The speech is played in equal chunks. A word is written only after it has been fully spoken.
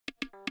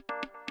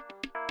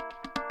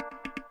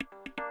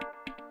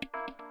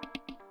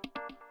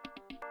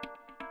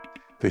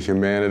The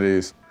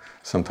humanities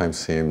sometimes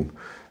seem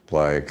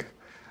like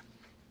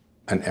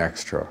an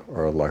extra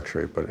or a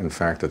luxury, but in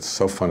fact it's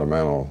so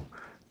fundamental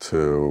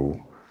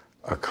to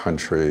a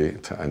country,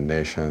 to a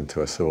nation,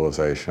 to a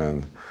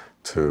civilization,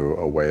 to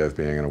a way of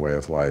being and a way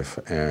of life.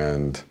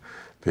 And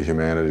the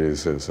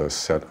humanities is a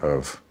set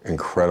of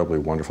incredibly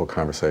wonderful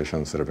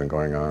conversations that have been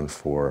going on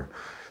for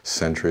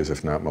centuries,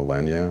 if not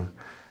millennia.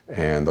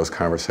 And those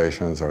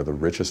conversations are the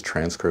richest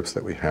transcripts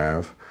that we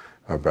have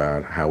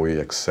about how we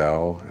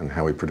excel and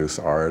how we produce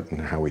art and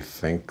how we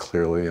think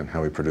clearly and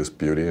how we produce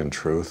beauty and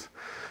truth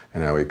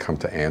and how we come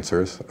to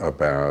answers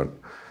about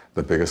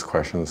the biggest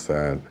questions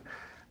that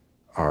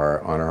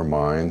are on our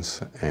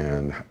minds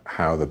and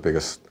how the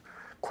biggest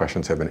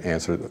questions have been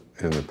answered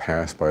in the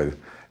past by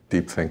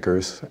deep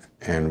thinkers.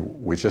 And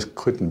we just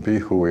couldn't be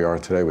who we are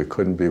today. We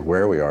couldn't be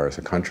where we are as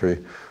a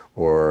country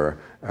or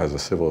as a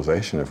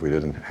civilization if we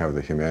didn't have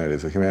the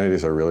humanities. The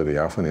humanities are really the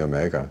alpha and the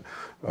omega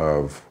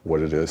of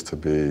what it is to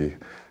be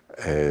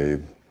a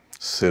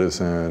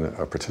citizen,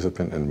 a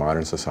participant in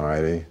modern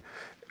society.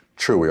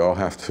 True, we all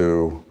have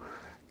to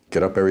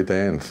get up every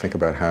day and think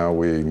about how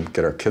we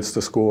get our kids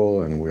to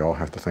school, and we all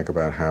have to think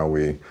about how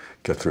we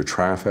get through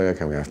traffic,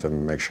 and we have to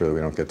make sure that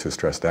we don't get too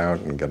stressed out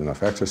and get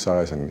enough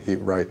exercise and eat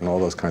right and all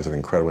those kinds of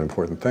incredibly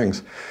important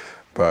things.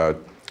 But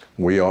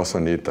we also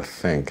need to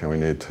think, and we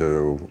need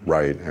to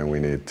write, and we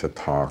need to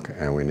talk,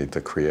 and we need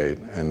to create.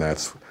 And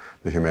that's,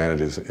 the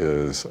humanities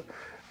is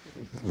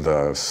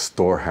the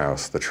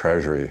storehouse, the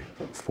treasury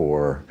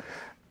for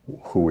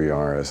who we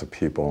are as a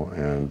people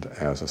and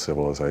as a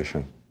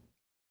civilization.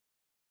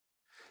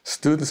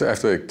 Students,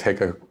 after they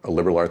take a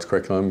liberal arts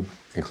curriculum,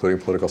 including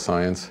political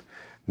science,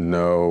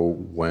 know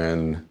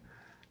when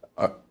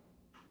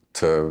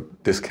to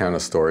discount a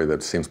story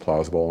that seems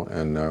plausible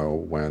and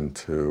know when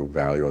to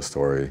value a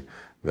story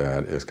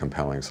that is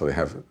compelling. So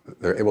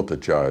they're able to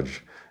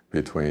judge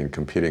between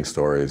competing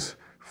stories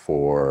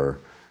for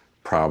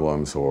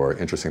problems or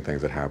interesting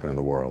things that happen in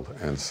the world.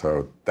 And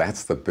so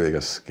that's the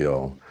biggest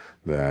skill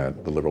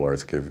that the liberal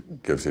arts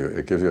gives you.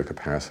 It gives you a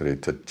capacity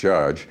to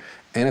judge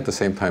and at the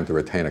same time to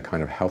retain a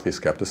kind of healthy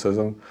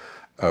skepticism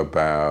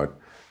about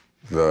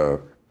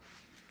the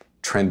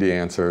trendy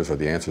answers or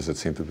the answers that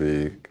seem to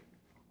be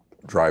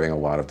driving a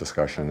lot of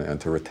discussion,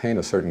 and to retain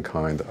a certain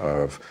kind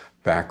of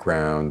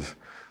background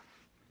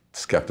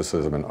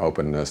skepticism and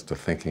openness to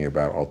thinking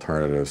about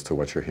alternatives to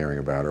what you're hearing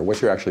about or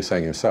what you're actually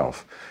saying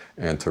yourself,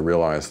 and to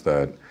realize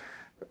that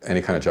any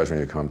kind of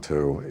judgment you come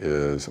to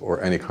is,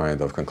 or any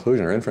kind of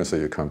conclusion or inference that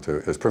you come to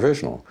is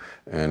provisional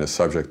and is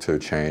subject to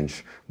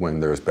change when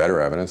there's better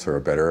evidence or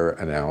a better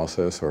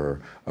analysis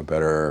or a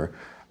better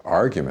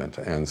argument.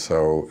 And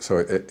so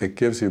it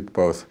gives you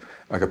both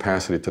a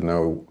capacity to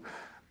know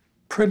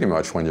pretty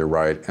much when you're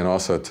right, and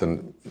also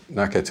to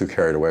not get too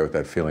carried away with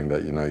that feeling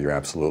that you know you're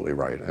absolutely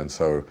right. And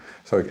so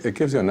it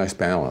gives you a nice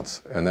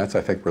balance, and that's,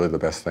 I think, really the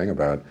best thing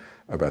about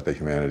the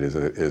humanities.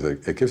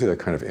 It gives you that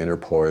kind of inner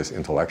poise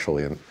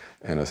intellectually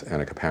and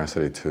a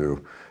capacity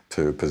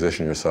to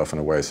position yourself in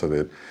a way so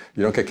that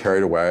you don't get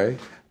carried away,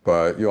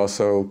 but you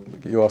also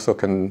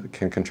can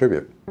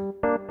contribute.